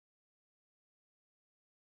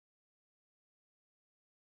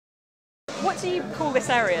what do you call this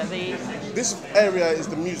area? This area is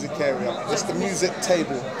the music area. It's the music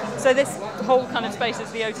table. So this whole kind of space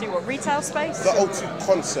is the O2 what, retail space? The O2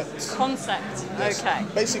 concept. Concept, Yes. okay.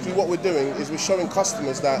 Basically what we're doing is we're showing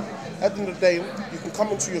customers that at the end of the day, you can come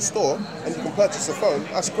into your store and you can purchase a phone,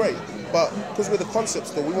 that's great. But because we're the concept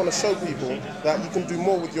store, we want to show people that you can do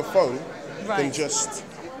more with your phone than just,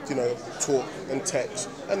 you know, talk and text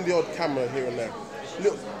and the odd camera here and there.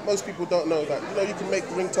 Look, most people don't know that, you know, you can make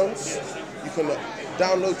ringtones, you can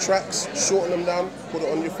download tracks, shorten them down, put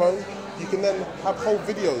it on your phone. You can then have whole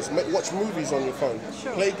videos, watch movies on your phone,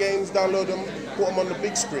 play games, download them, put them on the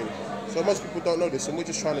big screen. So most people don't know this, and we're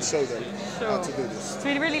just trying to show them how to do this.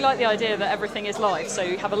 So we really like the idea that everything is live, so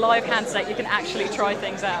you have a live handset, you can actually try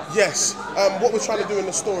things out. Yes, what we're trying to do in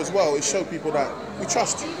the store as well is show people that we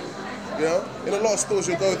trust you. You know, in a lot of stores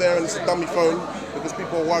you'll go there and it's a dummy phone because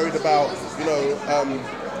people are worried about, you know,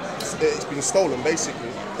 it's being stolen basically.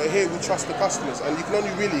 But here we trust the customers, and you can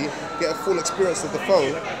only really get a full experience of the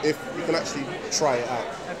phone if you can actually try it out.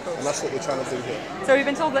 And that's what we're trying to do here. So we've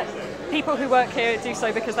been told that people who work here do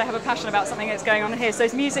so because they have a passion about something that's going on here. So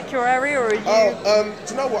is music your area, or are you?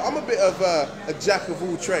 Do you know what? I'm a bit of a jack of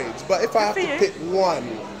all trades, but if I have to pick one,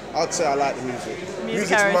 I'd say I like the music.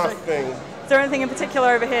 Music's my thing. Is there anything in particular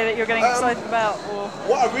over here that you're getting excited about? Or?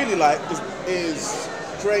 What I really like is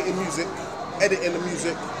creating music, editing the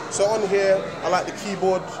music. So on here, I like the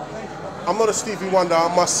keyboard. I'm not a Stevie Wonder,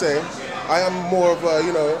 I must say. I am more of a,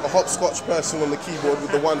 you know, a hopscotch person on the keyboard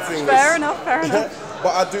with the one finger. Fair enough, fair enough.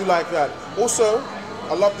 But I do like that. Also,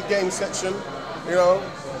 I love the game section. You know,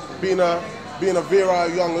 being a virile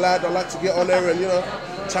young lad, I like to get on there and, you know,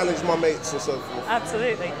 challenge my mates and so forth.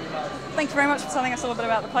 Absolutely. Thank you very much for telling us a little bit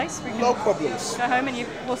about the place. We can no problems. Go home and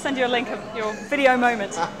we'll send you a link of your video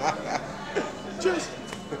moment. Cheers.